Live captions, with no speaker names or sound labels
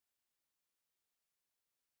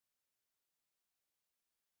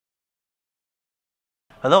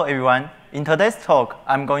Hello everyone. In today's talk,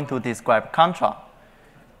 I'm going to describe Contra.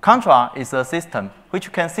 Contra is a system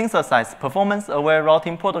which can synthesize performance-aware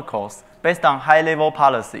routing protocols based on high-level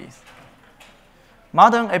policies.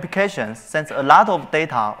 Modern applications send a lot of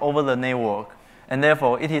data over the network, and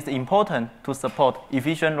therefore it is important to support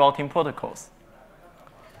efficient routing protocols.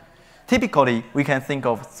 Typically, we can think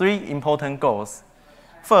of three important goals.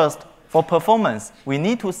 First, for performance, we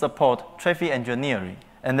need to support traffic engineering,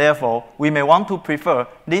 and therefore we may want to prefer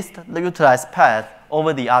least utilized path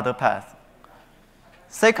over the other path.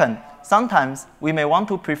 Second, sometimes we may want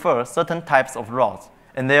to prefer certain types of routes,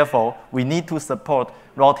 and therefore we need to support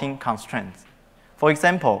routing constraints. For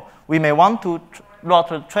example, we may want to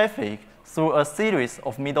route traffic through a series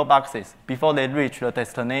of middle boxes before they reach the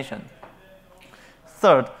destination.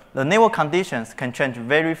 Third, the network conditions can change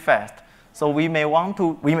very fast, so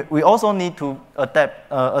we also need to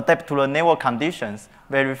adapt to the network conditions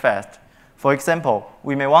very fast. For example,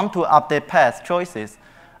 we may want to update path choices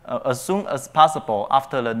as soon as possible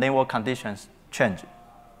after the network conditions change.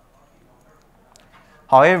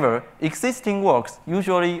 However, existing works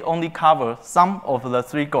usually only cover some of the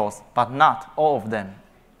three goals, but not all of them.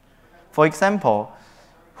 For example,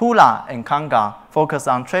 Hula and Contra focus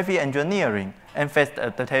on traffic engineering and fast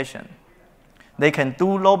adaptation. They can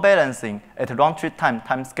do load balancing at round-trip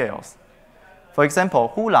timescales. For example,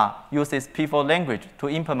 Hula uses P4 language to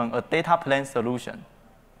implement a data plane solution.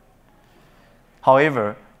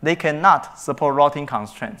 However, they cannot support routing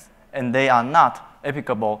constraints, and they are not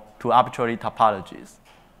applicable to arbitrary topologies.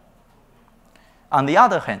 On the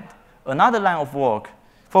other hand, another line of work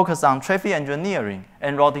focuses on traffic engineering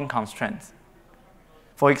and routing constraints.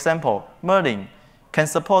 For example, Merlin can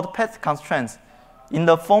support path constraints in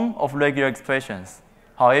the form of regular expressions.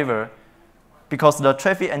 However, because the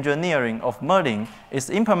traffic engineering of Merlin is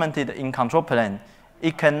implemented in control plane,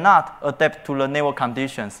 it cannot adapt to the network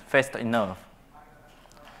conditions fast enough.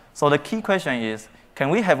 So the key question is, can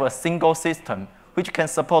we have a single system which can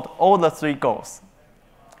support all the three goals?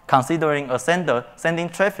 Considering a sender sending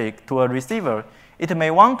traffic to a receiver, it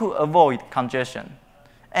may want to avoid congestion,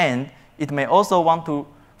 and it may also want to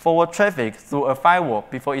forward traffic through a firewall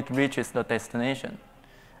before it reaches the destination.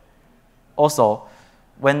 Also,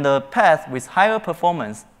 when the path with higher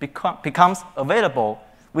performance becomes available,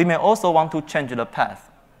 we may also want to change the path.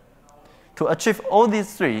 To achieve all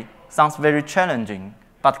these three sounds very challenging,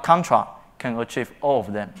 but Contra can achieve all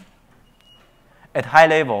of them. At high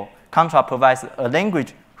level, Contra provides a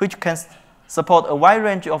language which can support a wide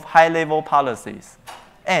range of high-level policies.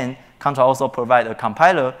 And Contra also provides a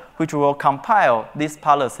compiler which will compile these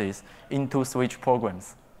policies into switch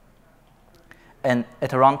programs. And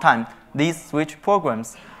at runtime, these switch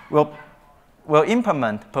programs will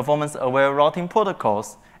implement performance-aware routing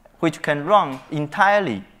protocols which can run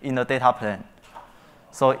entirely in the data plane.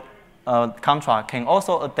 So Contra can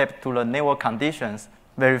also adapt to the network conditions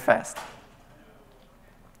very fast.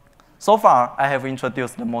 So far, I have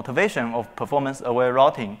introduced the motivation of performance-aware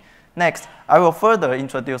routing. Next, I will further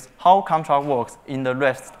introduce how Contra works in the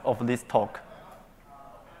rest of this talk.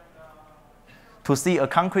 To see a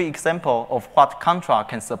concrete example of what Contra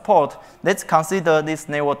can support, let's consider this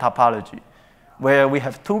network topology, where we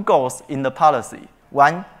have two goals in the policy.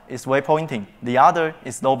 One is waypointing, the other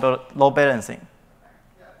is load balancing.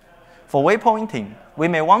 For waypointing, we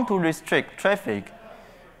may want to restrict traffic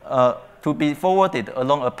to be forwarded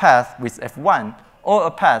along a path with F1 or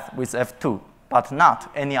a path with F2, but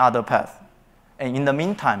not any other path. And in the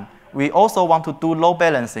meantime, we also want to do load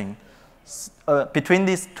balancing between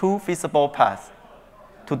these two feasible paths.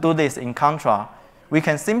 To do this in Contra, we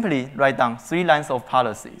can simply write down three lines of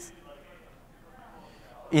policies.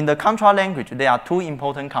 In the Contra language, there are two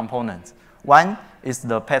important components. One is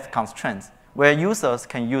the path constraints, where users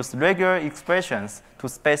can use regular expressions to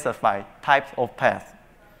specify types of path.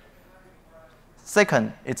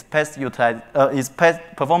 Second, is path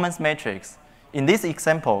performance matrix. In this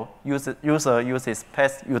example, user uses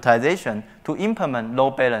path utilization to implement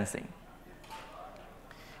load balancing.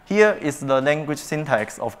 Here is the language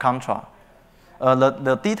syntax of Contra.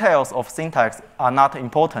 The details of syntax are not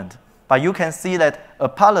important, but you can see that a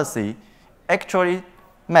policy actually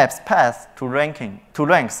maps paths to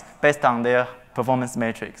ranks based on their performance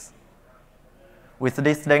matrix. With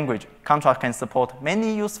this language, Contra can support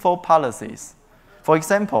many useful policies. For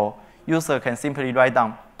example, user can simply write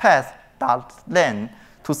down path.len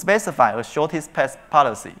to specify a shortest path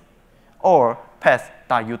policy, or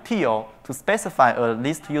path.util to specify a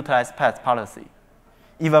least utilized path policy.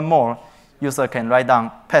 Even more, user can write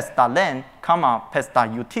down path.len,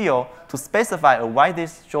 path.util to specify a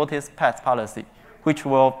widest shortest path policy, which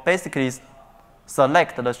will basically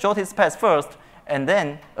select the shortest path first and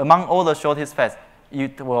then among all the shortest paths,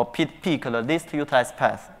 it will pick the least utilized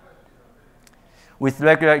path. With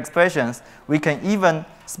regular expressions, we can even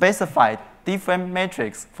specify different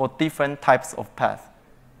metrics for different types of paths.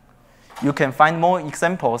 You can find more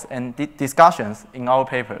examples and discussions in our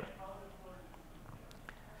paper.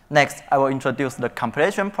 Next, I will introduce the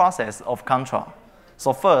compilation process of Contra.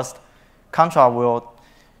 So first, Contra will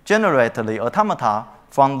generate the automata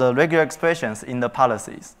from the regular expressions in the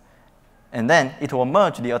policies. And then it will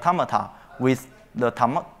merge the automata with the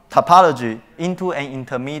topology into an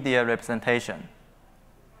intermediate representation.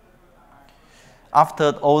 After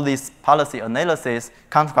all this policy analysis,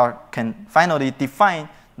 Contra can finally define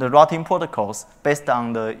the routing protocols based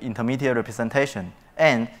on the intermediate representation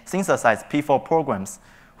and synthesize P4 programs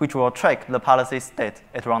which will track the policy state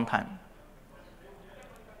at runtime.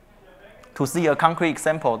 To see a concrete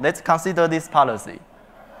example, let's consider this policy.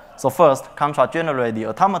 So first, Contra generates the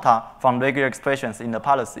automata from regular expressions in the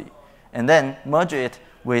policy, and then merge it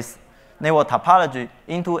with network topology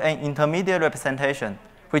into an intermediate representation,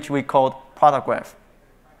 which we call product graph.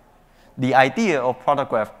 The idea of product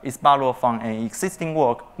graph is borrowed from an existing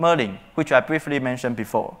work, Merlin, which I briefly mentioned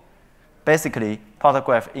before. Basically, product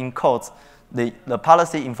graph encodes the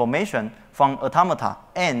policy information from automata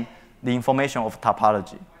and the information of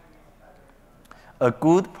topology. A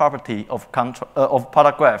good property of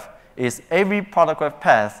product graph is every product graph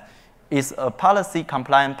path is a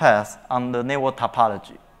policy-compliant path on the network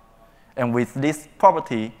topology. And with this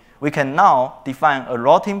property, we can now define a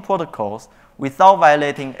routing protocols without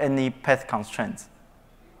violating any path constraints.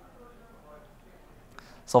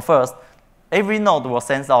 So first, every node will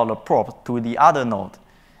send out a probe to the other node.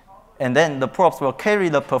 And then the probes will carry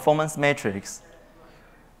the performance matrix,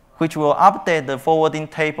 which will update the forwarding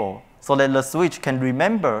table so that the switch can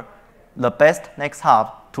remember the best next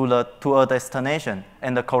hop to a destination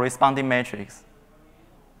and the corresponding matrix,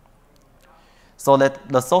 so that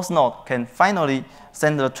the source node can finally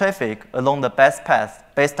send the traffic along the best path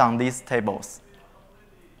based on these tables.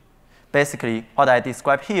 Basically, what I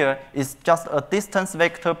describe here is just a distance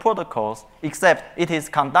vector protocols, except it is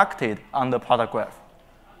conducted on the product graph.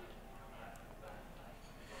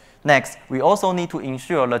 Next, we also need to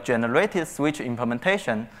ensure the generated switch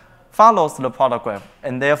implementation follows the product graph,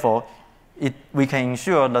 and therefore, we can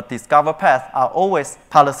ensure the discover paths are always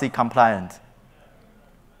policy compliant.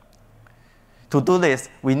 To do this,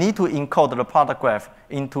 we need to encode the product graph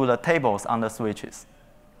into the tables on the switches.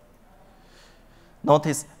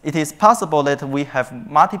 Notice it is possible that we have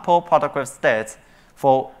multiple product graph states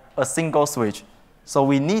for a single switch. So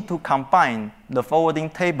we need to combine the forwarding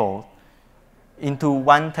table into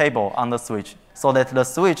one table on the switch so that the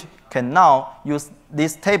switch can now use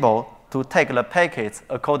this table to take the packets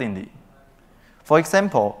accordingly. For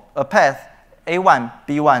example, a path A1,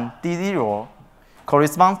 B1, D0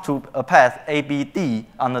 corresponds to a path ABD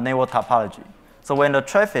on the network topology. So when the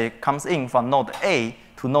traffic comes in from node A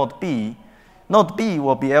to node B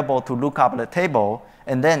will be able to look up the table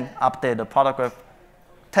and then update the product graph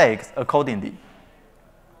tags accordingly.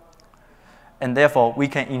 And therefore, we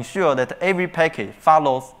can ensure that every packet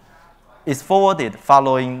is forwarded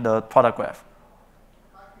following the product graph.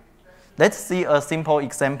 Let's see a simple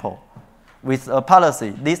example with a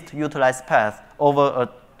policy least utilized path over a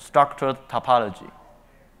structured topology.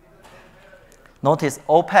 Notice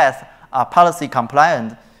all paths are policy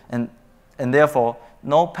compliant, and therefore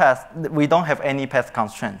no path, we don't have any path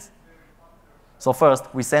constraints. So first,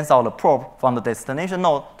 we send out the probe from the destination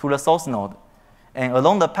node to the source node. And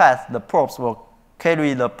along the path, the probes will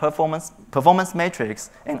carry the performance matrix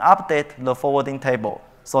and update the forwarding table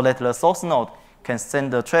so that the source node can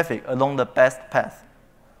send the traffic along the best path.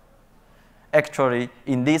 Actually,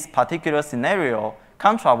 in this particular scenario,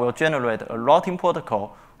 Contra will generate a routing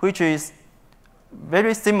protocol which is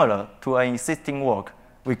very similar to an existing work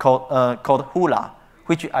we called Hula,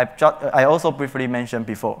 which I also briefly mentioned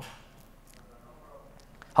before.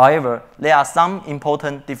 However, there are some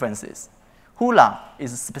important differences. Hula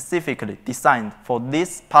is specifically designed for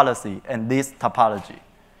this policy and this topology,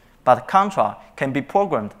 but Contra can be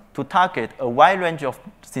programmed to target a wide range of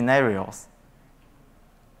scenarios.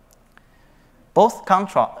 Both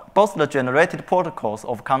the generated protocols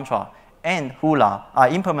of Contra and Hula are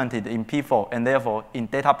implemented in P4 and therefore in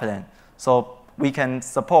data plane, so we can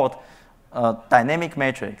support dynamic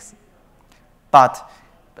matrix. But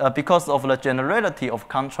because of the generality of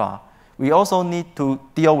Contra, we also need to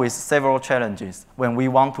deal with several challenges when we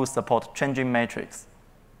want to support changing matrix.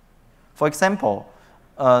 For example,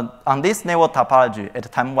 on this network topology at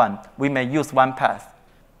time 1, we may use one path,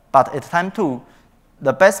 but at time 2,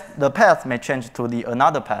 the path may change to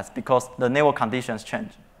another path because the network conditions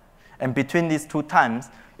change. And between these two times,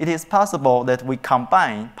 it is possible that we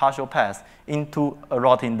combine partial paths into a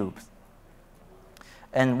routing loop.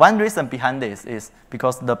 And one reason behind this is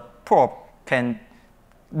because the probe can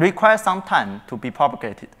require some time to be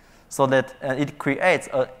propagated so that it creates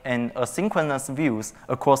an asynchronous views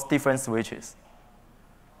across different switches.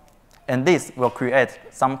 And this will create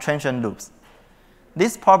some transient loops.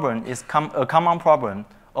 This problem is a common problem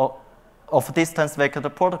of distance vector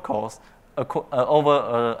protocols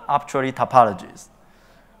over arbitrary topologies.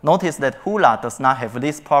 Notice that Hula does not have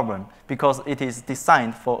this problem because it is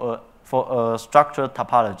designed for a structured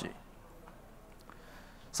topology.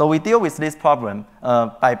 So we deal with this problem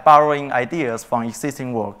by borrowing ideas from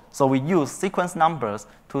existing work. So we use sequence numbers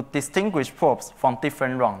to distinguish probes from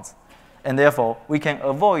different rounds. And therefore, we can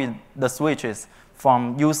avoid the switches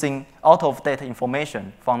from using out-of-date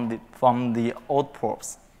information from the old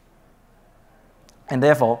probes. And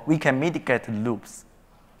therefore, we can mitigate loops.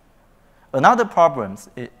 Another problem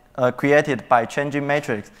created by changing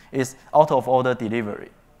matrix is out-of-order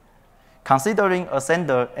delivery. Considering a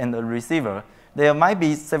sender and a receiver, there might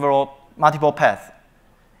be multiple paths.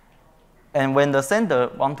 And when the sender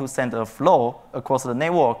wants to send a flow across the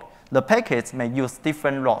network, the packets may use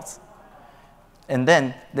different routes. And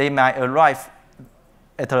then they might arrive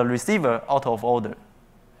at a receiver out of order.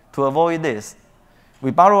 To avoid this,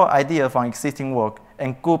 we borrow ideas from existing work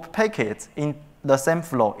and group packets in the same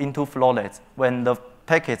flow into flowlets when the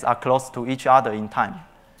packets are close to each other in time.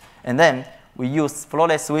 And then we use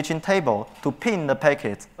flowlet switching table to pin the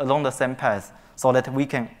packets along the same path so that we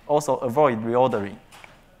can also avoid reordering.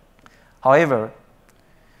 However,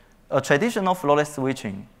 a traditional flowlet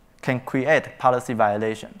switching can create policy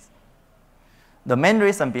violations. The main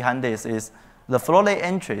reason behind this is the flowlet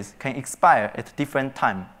entries can expire at different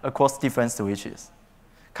times across different switches.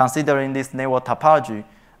 Considering this network topology,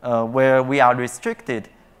 where we are restricted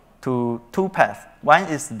to two paths. One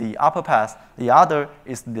is the upper path, the other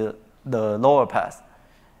is the lower path.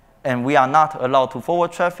 And we are not allowed to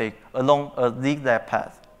forward traffic along a zigzag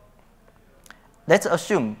path. Let's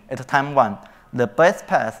assume at time 1, the best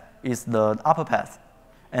path is the upper path,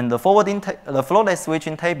 and the flowlet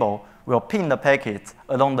switching table will pin the packets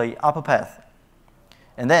along the upper path.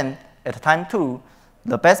 And then at time 2,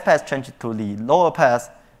 the best path changes to the lower path,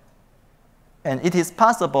 and it is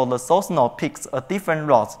possible the source node picks a different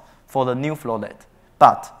route for the new flowlet,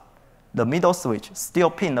 but the middle switch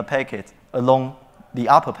still pin the packet along the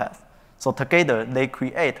upper path. So together, they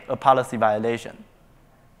create a policy violation.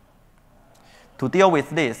 To deal with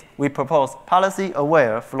this, we propose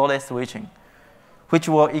policy-aware flowlet switching, which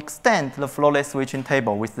will extend the flowlet switching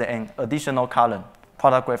table with an additional column,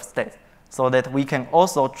 product graph state, so that we can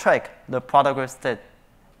also track the product graph state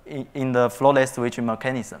in the flowlet switching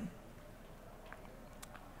mechanism.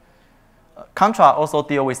 Contra also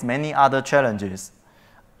deals with many other challenges,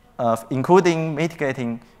 including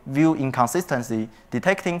mitigating view inconsistency,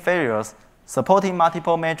 detecting failures, supporting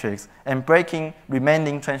multiple metrics, and breaking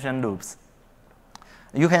remaining transient loops.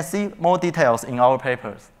 You can see more details in our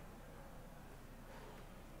papers.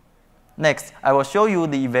 Next, I will show you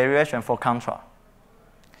the evaluation for Contra.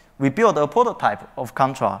 We built a prototype of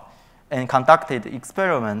Contra and conducted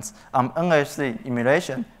experiments on NSDI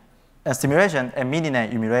simulation and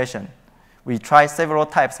mininet emulation. We tried several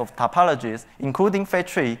types of topologies, including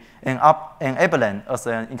Fattree and Aberlin as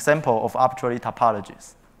an example of arbitrary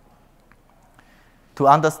topologies. To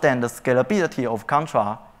understand the scalability of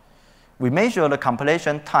Contra, we measure the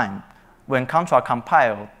compilation time when Contra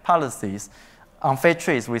compiled policies on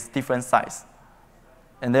Fattrees with different size.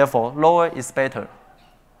 And therefore, lower is better.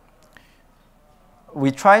 We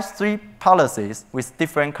tried 3 policies with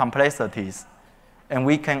different complexities, and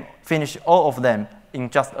we can finish all of them in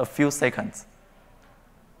just a few seconds.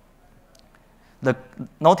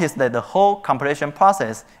 Notice that the whole compilation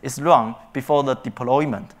process is run before the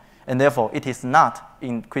deployment, and therefore it is not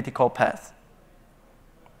in critical path.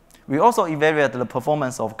 We also evaluate the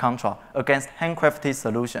performance of Contra against handcrafted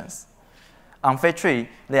solutions. On Fattree,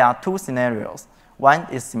 there are 2 scenarios. One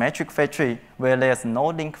is symmetric Fattree, where there is no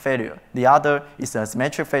link failure. The other is a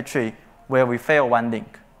symmetric Fattree, where we fail one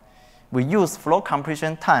link. We use flow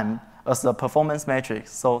completion time as a performance metric,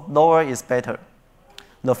 so lower is better.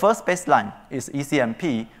 The first baseline is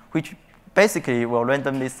ECMP, which basically will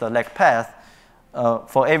randomly select path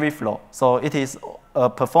for every flow. So it is a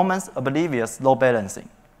performance-oblivious load balancing.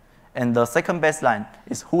 And the second baseline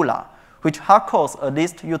is Hula, which hardcodes a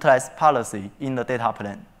least utilized policy in the data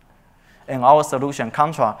plane. And our solution,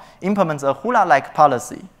 Contra, implements a Hula-like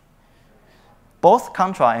policy. Both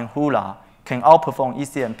Contra and Hula can outperform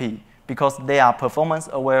ECMP because they are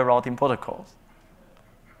performance-aware routing protocols.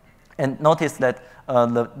 And notice that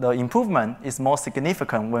the improvement is more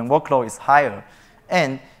significant when workload is higher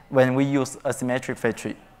and when we use asymmetric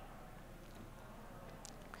Fattree.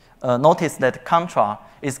 Notice that Contra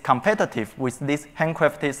is competitive with these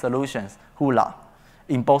handcrafted solutions, Hula,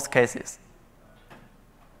 in both cases.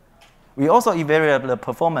 We also evaluate the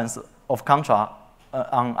performance of Contra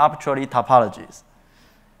on arbitrary topologies.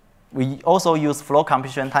 We also use flow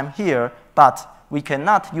computation time here, but we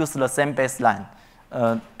cannot use the same baseline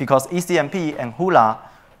because ECMP and Hula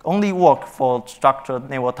only work for structured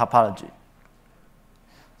network topology.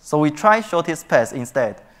 So we try shortest path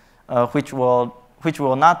instead, which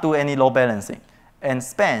will not do any load balancing, and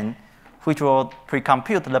span, which will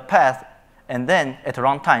pre-compute the path, and then at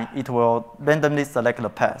runtime, it will randomly select the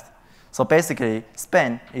path. So basically,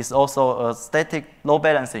 span is also a static load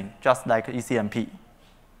balancing, just like ECMP.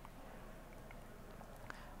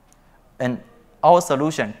 And our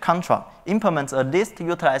solution, Contra, implements a least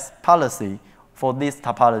utilized policy for this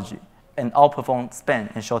topology and outperforms span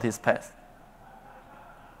and shortest path.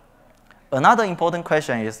 Another important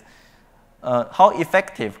question is, how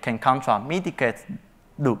effective can Contra mitigate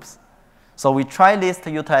loops? So we try least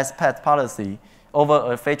utilized path policy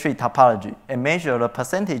over a Fattree topology and measure the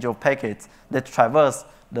percentage of packets that traverse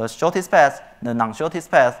the shortest path, the non-shortest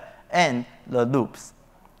path, and the loops.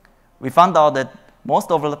 We found out that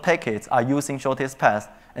most of the packets are using shortest path,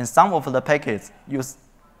 and some of the packets use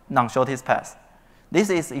non-shortest path. This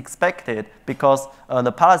is expected because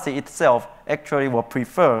the policy itself actually will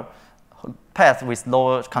prefer path with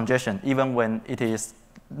lower congestion, even when it is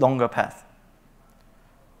longer path.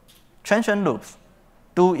 Transient loops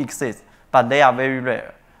do exist, but they are very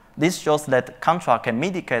rare. This shows that Contra can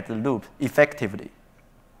mitigate the loop effectively.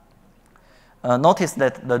 Notice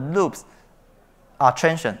that the loops are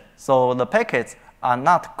transient, so the packets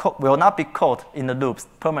will not be caught in the loops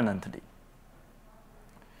permanently.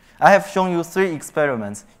 I have shown you 3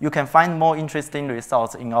 experiments. You can find more interesting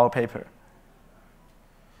results in our paper.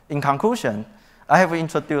 In conclusion, I have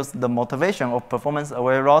introduced the motivation of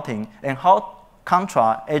performance-aware routing and how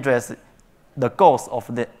Contra addresses the goals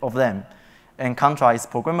of them. And Contra is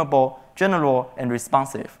programmable, general, and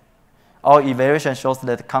responsive. Our evaluation shows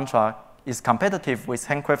that Contra is competitive with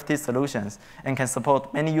handcrafted solutions and can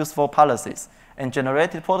support many useful policies, and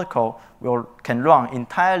generated protocol can run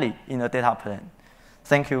entirely in a data plane.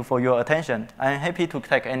 Thank you for your attention. I am happy to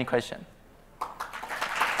take any question.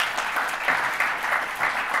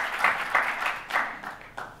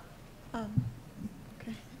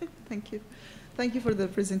 Okay, thank you. Thank you for the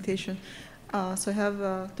presentation. So I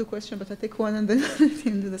have 2 questions, but I take one and then let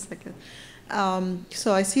him do the second.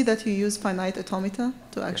 So I see that you use finite automata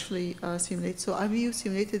to actually simulate. So have you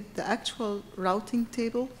simulated the actual routing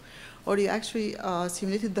table, or you actually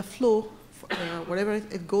simulated the flow, wherever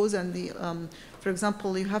it goes, and the, for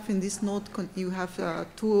example, you have in this node, you have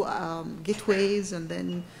 2 gateways, and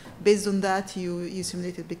then based on that, you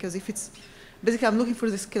simulated. Because if it's, basically, I'm looking for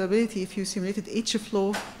the scalability. If you simulated each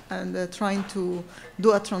flow and trying to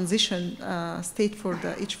do a transition state for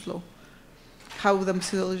each flow, how the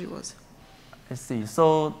methodology was. I see.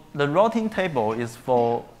 So the routing table is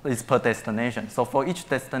per destination. So for each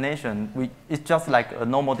destination, it's just like a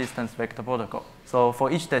normal distance vector protocol. So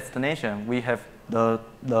for each destination, we have the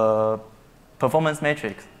performance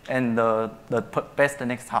matrix and the best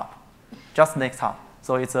next hop, just next hop.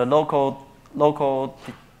 So it's a local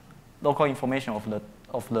information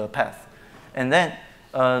of the path. And then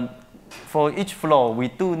for each flow, we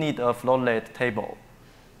do need a flowlet table.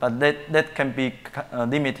 But that can be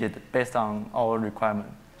limited based on our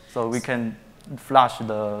requirement. So we can flush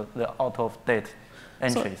the out-of-date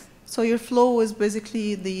entries. So your flow was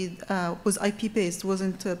basically was IP based,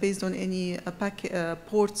 wasn't based on any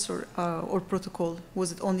ports or protocol.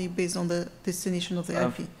 Was it only based on the destination of the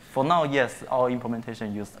IP? For now, yes, our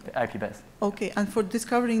implementation used IP based. Okay, and for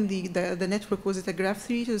discovering the network, was it a graph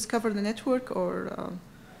theory to discover the network, or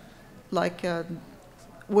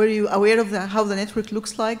were you aware of how the network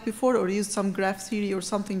looks like before, or used some graph theory or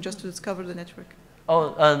something just to discover the network?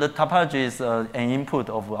 Oh, the topology is an input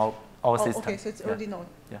of our system. Okay, so it's already known.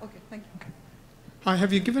 Yeah. Okay, thank you. Okay. Hi,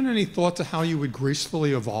 have you given any thought to how you would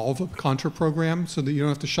gracefully evolve a Contra program so that you don't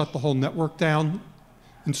have to shut the whole network down,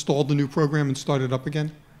 install the new program, and start it up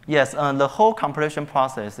again? Yes, the whole compilation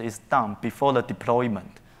process is done before the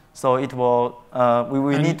deployment. So it will,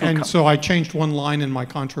 we need to... And so I changed one line in my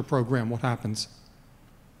Contra program. What happens?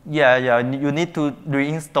 Yeah, you need to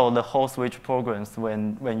reinstall the whole switch programs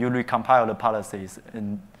when you recompile the policies.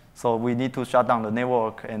 And so we need to shut down the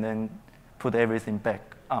network and then put everything back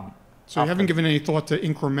on. So you haven't given any thought to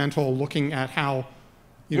incremental, looking at how,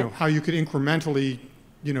 how you could incrementally,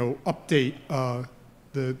 update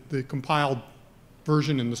the compiled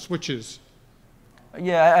version in the switches.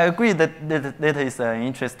 Yeah, I agree that is an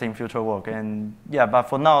interesting future work. And yeah, but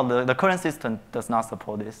for now, the current system does not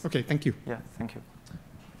support this. Okay, thank you. Yeah, thank you.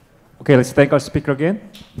 Okay, let's thank our speaker again.